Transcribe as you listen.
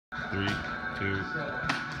3, 2.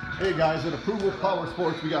 Hey guys, at Approval Power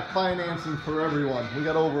Sports, we got financing for everyone. We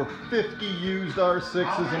got over 50 used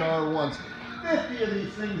R6s and R1s. 50 of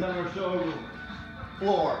these things on our showroom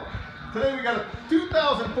floor. Today we got a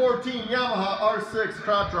 2014 Yamaha R6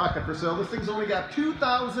 crotch rocket for sale. This thing's only got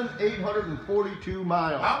 2,842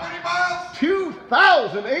 miles. How many miles?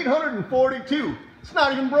 2,842. It's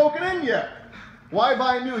not even broken in yet. Why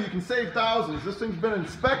buy new? You can save thousands. This thing's been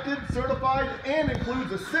inspected, certified, and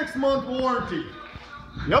includes a 6-month warranty.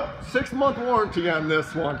 Yep, 6-month warranty on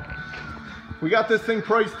this one. We got this thing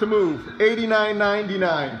priced to move,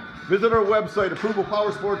 $89.99. Visit our website,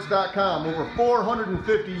 approvalpowersports.com. Over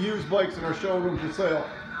 450 used bikes in our showroom for sale.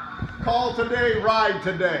 Call today, ride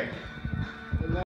today.